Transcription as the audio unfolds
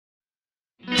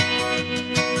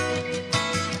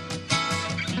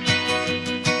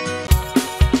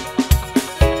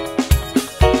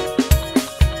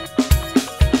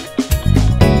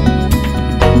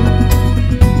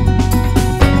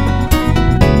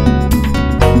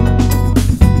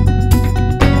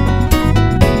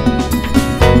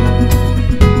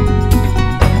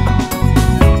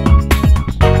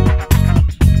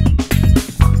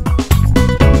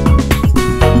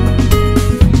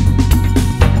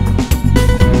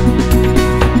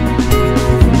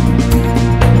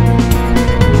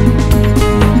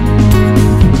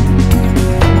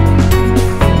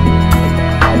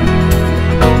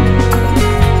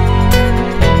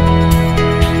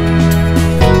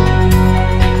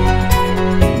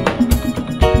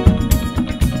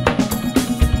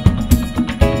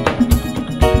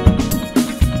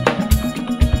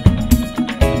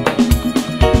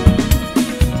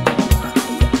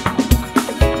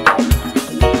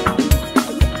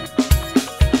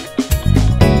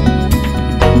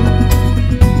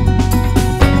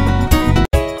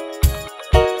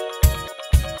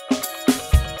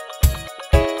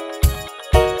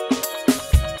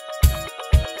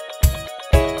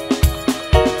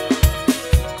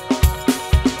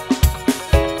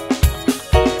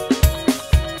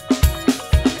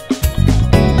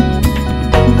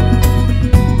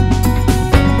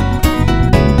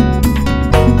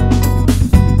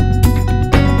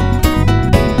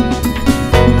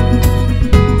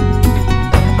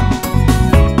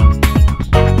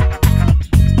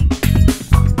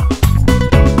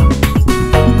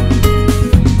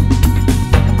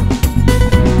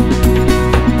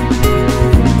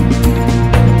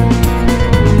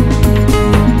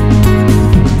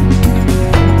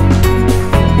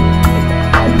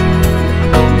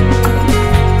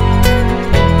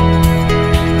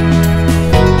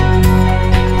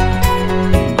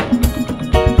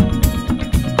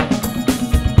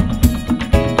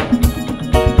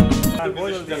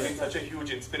such a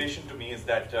huge inspiration to me is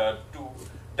that,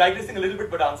 digressing a little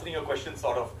bit but answering your question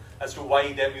sort of as to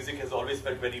why their music has always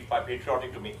felt very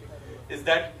patriotic to me, is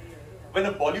that when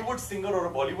a Bollywood singer or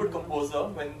a Bollywood composer,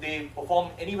 when they perform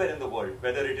anywhere in the world,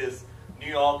 whether it is New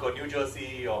York or New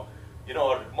Jersey or,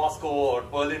 or Moscow or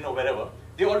Berlin or wherever,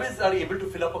 they always are able to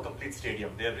fill up a complete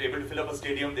stadium. They're able to fill up a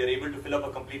stadium, they're able to fill up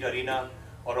a complete arena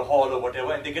or a hall or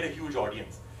whatever, and they get a huge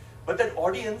audience. But that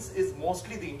audience is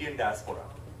mostly the Indian diaspora.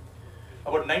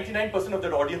 About 99% of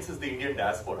that audience is the Indian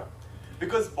diaspora.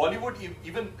 Because Bollywood,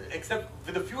 even except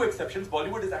with a few exceptions,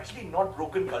 Bollywood has actually not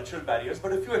broken cultural barriers,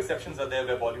 but a few exceptions are there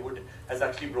where Bollywood has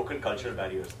actually broken cultural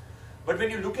barriers. But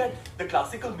when you look at the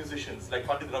classical musicians like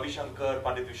Pandit Ravi Shankar,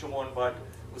 Pandit Vishnu Mohan Bhatt,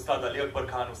 Ustad Ali Akbar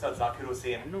Khan, Ustad Zakir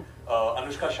Hussain,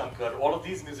 Anushka Shankar, all of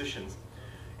these musicians.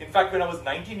 In fact, when I was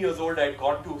 19 years old, I had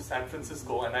gone to San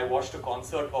Francisco and I watched a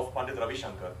concert of Pandit Ravi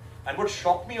Shankar. And what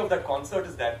shocked me of that concert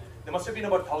is that there must have been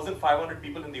about 1,500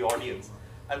 people in the audience.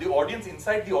 And the audience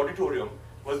inside the auditorium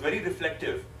was very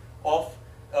reflective of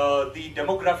the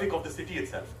demographic of the city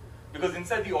itself. Because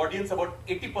inside the audience, about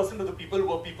 80% of the people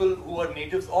were people who were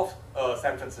natives of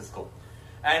San Francisco.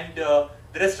 And the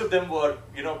rest of them were,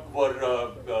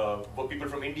 were people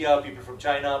from India, people from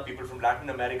China, people from Latin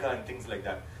America and things like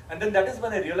that. And then that is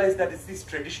when I realized that it's these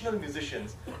traditional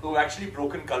musicians who have actually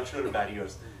broken cultural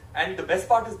barriers. And the best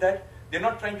part is that they're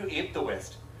not trying to ape the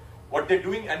West. What they're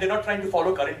doing, and they're not trying to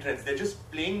follow current trends, they're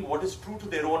just playing what is true to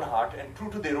their own heart and true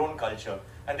to their own culture.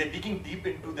 And they're digging deep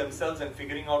into themselves and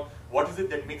figuring out what is it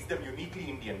that makes them uniquely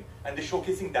Indian, and they're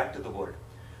showcasing that to the world.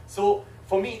 So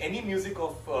for me, any music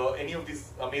of any of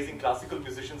these amazing classical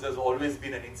musicians has always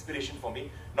been an inspiration for me.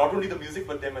 Not only the music,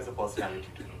 but them as a personality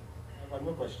too. One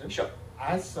more question. Sure.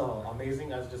 As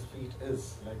amazing as this feat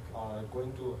is, like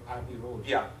going to Abbey Road,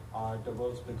 yeah, the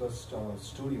world's biggest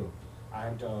studio,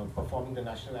 and performing the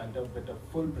national anthem with a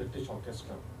full British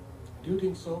orchestra, do you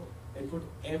think so it would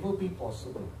ever be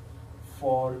possible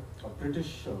for a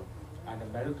British and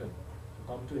American to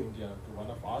come to India, to one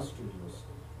of our studios,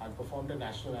 and perform their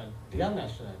national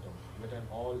anthem with an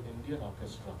all-Indian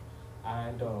orchestra,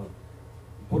 and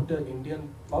would the Indian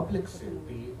public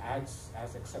be as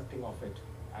accepting of it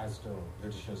as the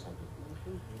Britishers have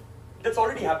been? That's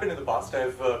already happened in the past.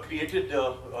 I've created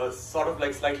a sort of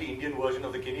like slightly Indian version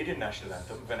of the Canadian national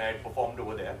anthem when I had performed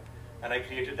over there, and I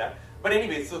created that. But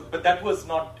anyway, but that was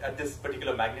not at this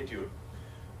particular magnitude.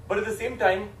 But at the same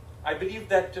time, I believe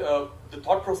that the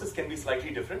thought process can be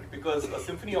slightly different, because a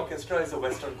symphony orchestra is a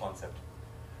Western concept.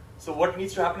 So what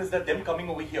needs to happen is that them coming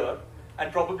over here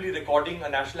and probably recording a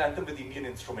national anthem with Indian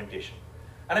instrumentation.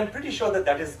 And I'm pretty sure that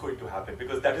that is going to happen,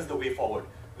 because that is the way forward.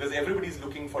 Because everybody's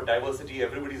looking for diversity,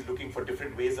 everybody's looking for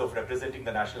different ways of representing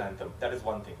the national anthem. That is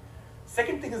one thing.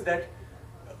 Second thing is that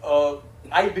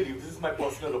I believe, this is my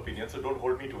personal opinion, so don't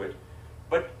hold me to it,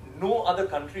 but no other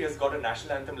country has got a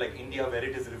national anthem like India, where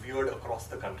it is revered across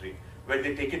the country, where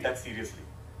they take it that seriously.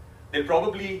 They'll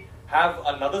probably have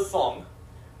another song,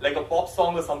 like a pop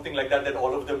song or something like that, that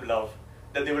all of them love,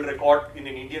 that they will record in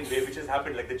an Indian way, which has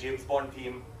happened, like the James Bond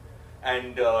theme,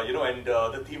 and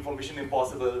the theme for Mission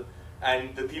Impossible,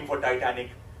 and the theme for Titanic.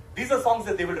 These are songs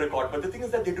that they will record, but the thing is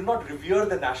that they do not revere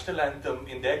the national anthem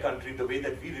in their country the way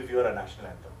that we revere a national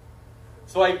anthem.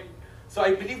 So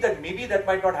I believe that maybe that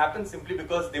might not happen simply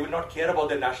because they will not care about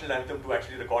their national anthem to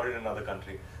actually record it in another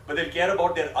country, but they'll care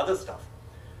about their other stuff.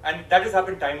 And that has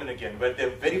happened time and again, where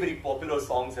their very, very popular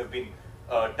songs have been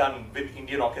done with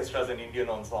Indian orchestras and Indian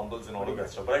ensembles and all of that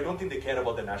stuff. But I don't think they care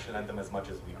about the national anthem as much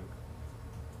as we do.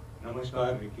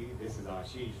 Namaskar, Vicky. This is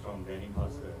Ashish from Dainik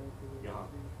Bhaskar.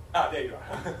 यहाँ. There you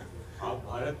are. आप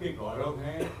भारत के गौरव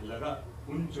हैं,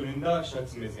 उन चुनिंदा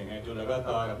शख्स में से हैं जो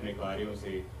लगातार अपने कार्यों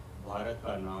से भारत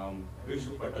का नाम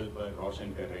विश्व पटल पर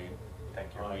रोशन कर रहे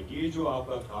हैं. ये जो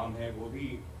आपका काम है वो भी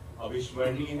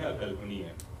अविस्मरणीय है, अकल्पनीय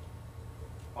है.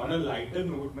 On a lighter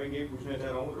note, मैं ये पूछना चाह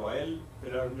रहा हूँ, रॉयल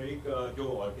फिलार्मोनिक जो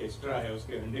ऑर्केस्ट्रा है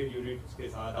उसके 100 यूनिट्स के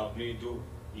साथ आपने जो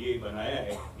ये बनाया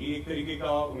है, ये एक तरीके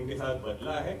का उनके साथ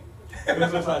बदला है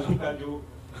 200 सालों का जो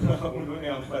उन्होंने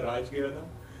हम पर राज किया था.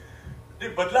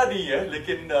 बदला नहीं है,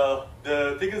 लेकिन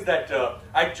the thing is that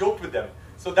I joked with them.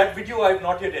 So that video I have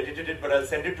not yet edited it, but I'll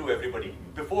send it to everybody.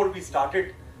 Before we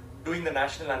started doing the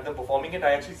national anthem, performing it,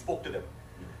 I actually spoke to them.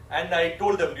 And I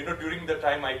told them, during the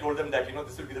time I told them that,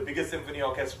 this will be the biggest symphony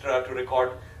orchestra to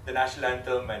record the national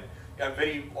anthem, and I'm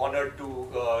very honored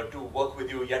to work with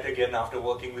you yet again after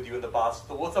working with you in the past.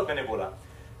 So what's up, मैंने बोला.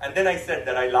 And then I said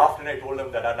that I laughed and I told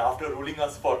them that, and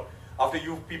after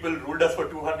you people ruled us for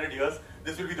 200 years,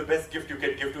 this will be the best gift you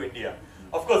can give to India.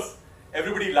 Of course,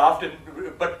 everybody laughed,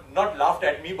 but not laughed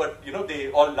at me, but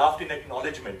they all laughed in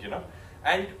acknowledgement,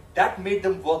 and that made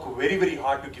them work very, very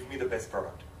hard to give me the best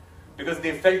product. because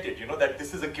they felt it, that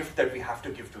this is a gift that we have to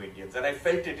give to Indians. And I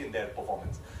felt it in their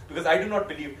performance. Because I do not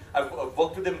believe, I've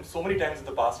worked with them so many times in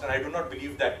the past, and I do not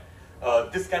believe that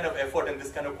this kind of effort and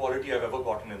this kind of quality I've ever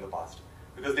gotten in the past.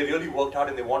 Because they really worked hard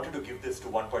and they wanted to give this to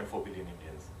 1.4 billion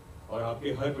Indians. और आपके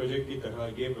हर project की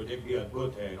तरह ये project भी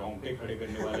अद्भुत है, रोंगटे खड़े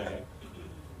करने वाला है।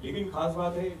 लेकिन खास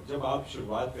बात है, जब आप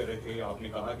शुरुआत कर रहे थे, आपने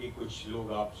कहा कि कुछ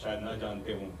लोग आप शायद ना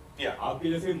जानते हों।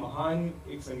 आपके जैसे महान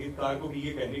एक संगीतकार को भी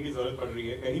ये कहने की जरूरत पड़ रही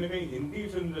है, कहीं ना कहीं हिंदी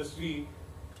फिल्म इंडस्ट्री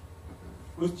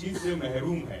उस चीज से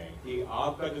महरूम है कि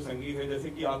आपका जो संगीत है, जैसे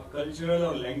कि आप कल्चरल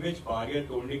और लैंग्वेज बैरियर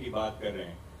तोड़ने की बात कर रहे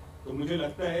हैं, तो मुझे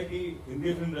लगता है कि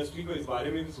हिंदी फिल्म इंडस्ट्री को इस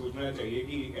बारे में भी सोचना चाहिए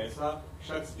कि एक ऐसा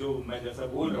शख्स जो मैं जैसा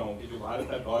बोल रहा हूँ कि जो भारत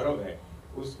का गौरव है,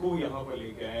 उसको यहाँ पर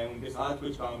लेके आए, उनके साथ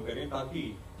कुछ काम करें ताकि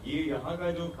ये यहाँ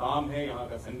का जो काम है, यहाँ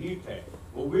का संगीत है,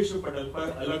 वो विश्व पटल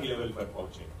पर अलग लेवल पर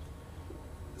पहुंचे।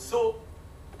 So,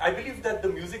 I believe that the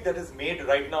music that is made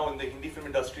right now in the Hindi film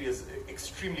industry is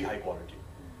extremely high quality.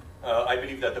 I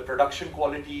believe that the production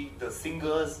quality, the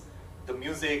singers, the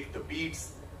music, the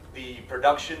beats, the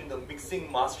production, the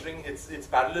mixing, mastering, it's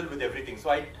parallel with everything.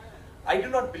 So I do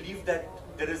not believe that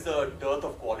there is a dearth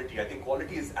of quality. I think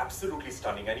quality is absolutely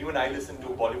stunning, and even I listen to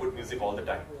Bollywood music all the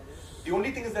time. The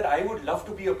only thing is that I would love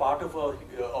to be a part of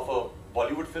a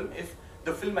Bollywood film if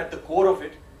the film at the core of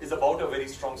it is about a very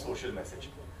strong social message.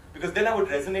 Because then I would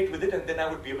resonate with it, and then I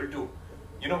would be able to,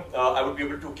 I would be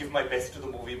able to give my best to the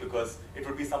movie because it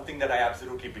would be something that I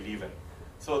absolutely believe in.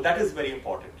 So that is very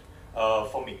important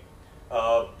for me.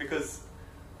 Because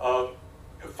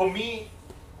for me,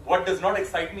 what does not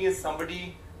excite me is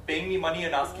somebody paying me money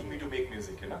and asking me to make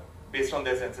music, based on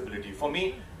their sensibility. For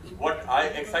me, what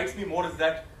excites me more is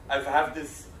that I have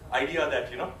this idea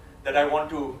that, that I want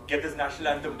to get this national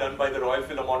anthem done by the Royal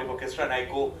Philharmonic Orchestra, and I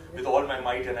go with all my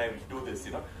might and I do this,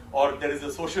 Or there is a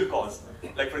social cause,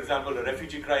 like for example, a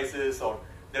refugee crisis, or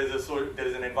there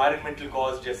is an environmental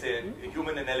cause, just a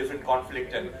human and elephant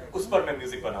conflict, and us par main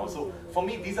music banao. So for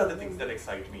me, these are the things that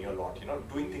excite me a lot,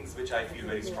 doing things which I feel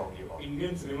very strongly about.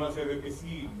 Indian cinema से अगर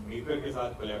किसी maker के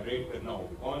साथ collaborate करना हो,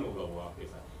 कौन होगा वो आपके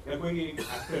साथ? या कोई एक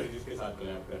actor जिसके साथ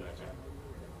collaborate करना चाहे?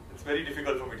 It's very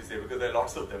difficult for me to say because there are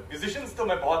lots of them. Musicians तो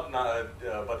मैं बहुत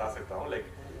बता सकता हूँ. Like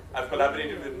I've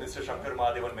collaborated with Mr. Shankar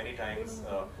Mahadevan many times.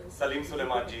 Salim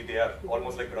Sulaiman ji, they are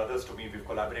almost like brothers to me. We've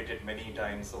collaborated many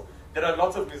times. So there are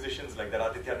lots of musicians like that.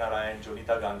 Aditya Narayan,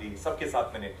 Jonita Gandhi, सबके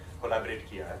साथ मैंने collaborate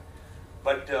किया है.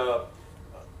 But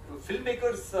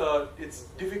filmmakers, it's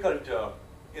difficult.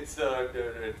 It's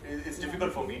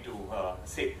difficult for me to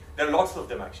say. There are lots of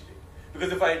them actually. Because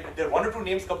there are one or two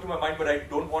names come to my mind, but I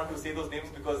don't want to say those names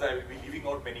because I will be leaving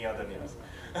out many other names.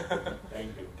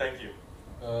 Thank you. Thank you.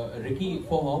 Ricky,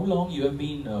 for how long you have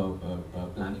been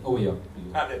planning? Oh yeah.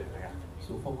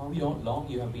 So for how long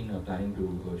you have been planning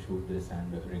to shoot this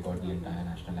and record the entire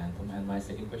national anthem? And my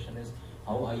second question is,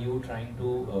 how are you trying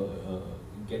to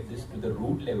get this to the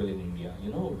root level in India?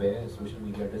 Where social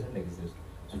media doesn't exist.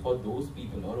 So for those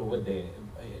people or over there,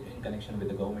 in connection with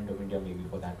the government of India, maybe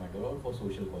for that matter, or for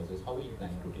social causes, how are you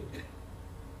planning to take it?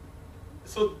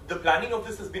 So the planning of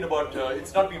this has been about,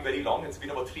 it's not been very long, it's been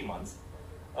about 3 months.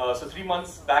 So 3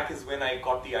 months back is when I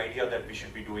got the idea that we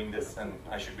should be doing this and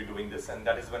I should be doing this, and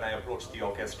that is when I approached the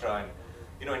orchestra and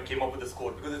and came up with the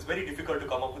score, because it's very difficult to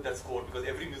come up with that score because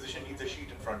every musician needs a sheet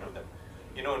in front of them,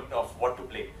 of what to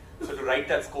play. So to write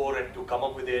that score and to come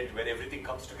up with it where everything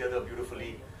comes together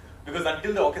beautifully, because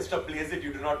until the orchestra plays it,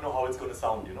 you do not know how it's going to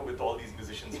sound, with all these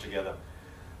musicians together.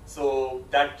 So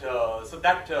that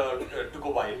took a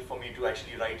while for me to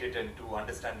actually write it and to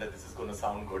understand that this is going to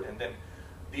sound good. And then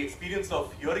the experience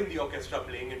of hearing the orchestra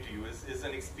playing it to you is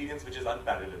an experience which is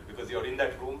unparalleled, because you're in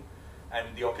that room and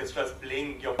the orchestra is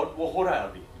playing your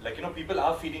like people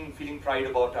are feeling pride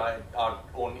about our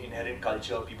own inherent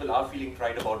culture. People are feeling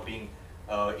pride about being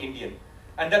Indian.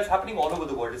 And that's happening all over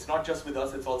the world. It's not just with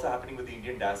us, it's also happening with the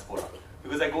Indian diaspora.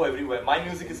 Because I go everywhere. My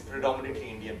music is predominantly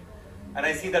Indian. And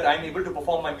I see that I'm able to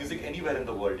perform my music anywhere in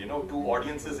the world, to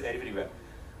audiences everywhere.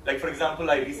 Like for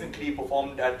example, I recently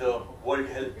performed at the World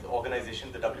Health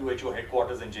Organization, the WHO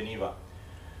headquarters in Geneva.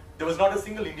 There was not a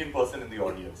single Indian person in the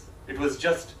audience. It was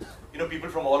just, people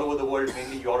from all over the world,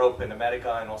 mainly Europe and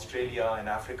America and Australia and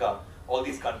Africa, all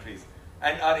these countries.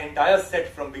 And our entire set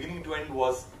from beginning to end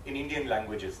was in Indian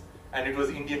languages. And it was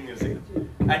Indian music.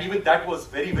 And even that was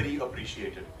very, very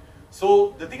appreciated.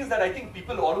 So the thing is that I think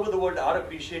people all over the world are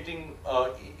appreciating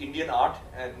Indian art,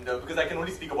 and because I can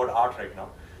only speak about art right now,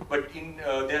 but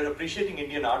they're appreciating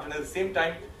Indian art, and at the same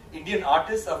time, Indian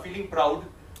artists are feeling proud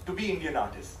to be Indian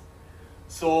artists.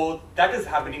 So that is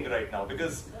happening right now,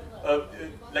 because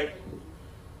like,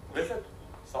 where's that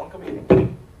sound coming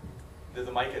in? There's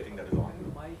a mic, I think, that is on.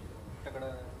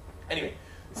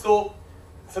 So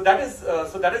that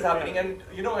is happening, and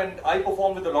and I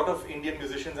perform with a lot of Indian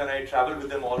musicians, and I travel with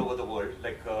them all over the world.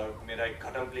 Like मेरा एक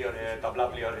खटम player है, tabla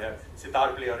player है,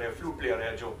 sitar player है, flute player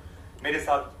है, जो मेरे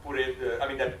साथ पूरे I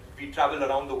mean that we travel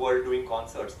around the world doing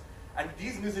concerts. And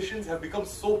these musicians have become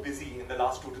so busy in the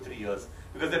last 2 to 3 years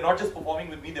because they're not just performing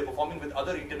with me, they're performing with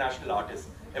other international artists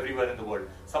everywhere in the world.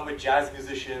 Some with jazz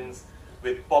musicians,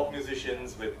 with pop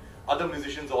musicians, with other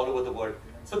musicians all over the world.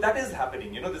 So that is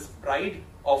happening, this pride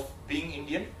of being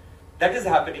Indian, that is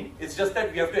happening. It's just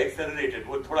that we have to accelerate it.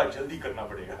 वो थोड़ा जल्दी करना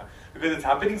पड़ेगा because it's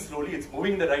happening slowly, it's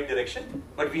moving in the right direction,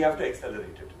 but we have to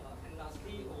accelerate it. And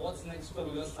lastly, what's next for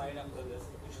your side after this?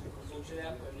 सोच रहे हैं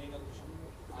आप करने का कुछ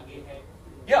आगे है?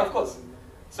 Yeah, of course.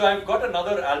 So I've got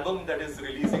another album that is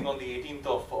releasing on the 18th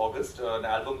of August, an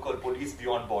album called Police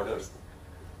Beyond Borders.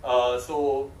 So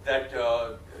that,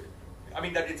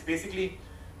 that it's basically,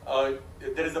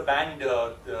 there is a band,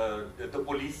 the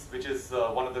Police, which is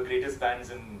one of the greatest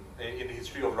bands in the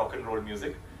history of rock and roll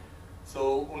music.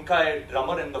 So unka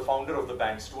drummer and the founder of the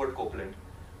band, Stuart Copeland,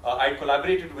 I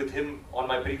collaborated with him on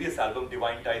my previous album,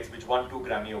 Divine Tides, which won 2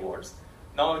 Grammy Awards.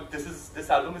 Now this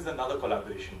album is another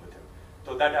collaboration with him.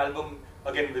 So that album,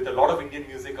 again, with a lot of Indian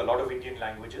music, a lot of Indian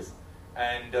languages,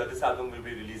 and this album will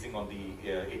be releasing on the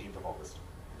 18th of August.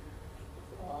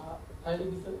 Hi,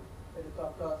 sir.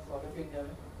 आपका स्वागत है India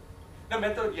में. ना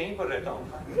मैं तो यहीं पर रहता हूँ.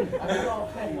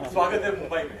 स्वागत है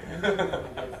मुंबई में.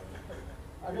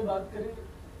 अगर बात करें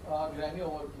ग्रैमी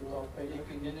अवार्ड की, तो पहले एक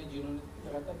इंडियन है जिन्होंने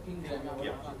लगातार 3 ग्रैमी अवार्ड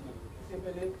जीते. इससे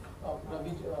पहले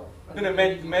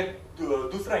रवि मैं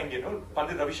दूसरा इंडियन हूँ.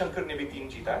 पंडित रविशंकर ने भी 3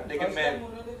 जीता है, लेकिन मैं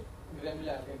ग्रैमी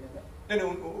लाया था. नहीं,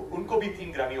 उनको भी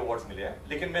 3 ग्रैमी अवार्ड्स मिले हैं,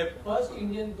 लेकिन मैं फर्स्ट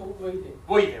इंडियन तो वही थे.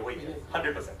 वही है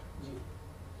 100%. जी.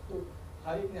 तो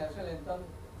हर एक नेशनल एंथम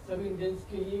सभी इंडियंस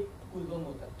के लिए कूलबम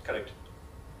होता है. करेक्ट.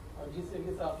 और जिस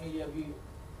तरीके से आपने ये अभी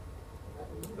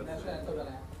नेशनल एंथम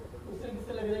बनाया, उस तरीके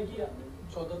से लग रहा है कि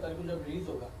 14 तारीख को जब रिलीज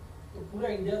होगा तो पूरा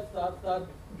इंडिया साथ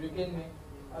ब्रिटेन में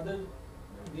अदर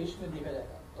देश में देखा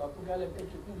जाएगा. तो आपको क्या लगता है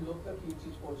कितने लोग तक ये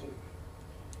चीज पहुंचेगी?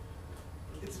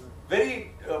 It's very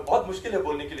बहुत मुश्किल है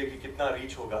बोलने के लिए कि कितना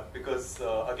रीच होगा, बिकॉज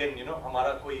अगेन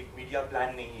हमारा कोई मीडिया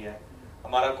प्लान नहीं है,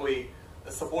 हमारा कोई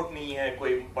सपोर्ट नहीं है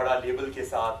कोई बड़ा लेबल के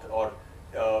साथ, और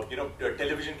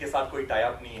टेलीविजन के साथ कोई टाई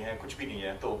अप नहीं है, कुछ भी नहीं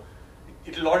है. तो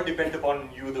it will all depend upon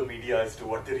you the media as to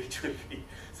what the reach will be.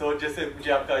 सो जैसे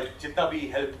मुझे आपका जितना भी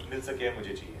हेल्प मिल सके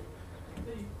मुझे चाहिए.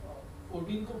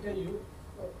 14 को क्या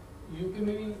यूके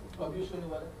में भी पब्लिश होने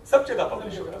वाला है? सब जगह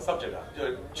पब्लिश होगा, सब जगह.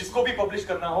 जिसको भी पब्लिश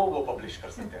करना हो वो पब्लिश कर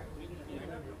सकते हैं.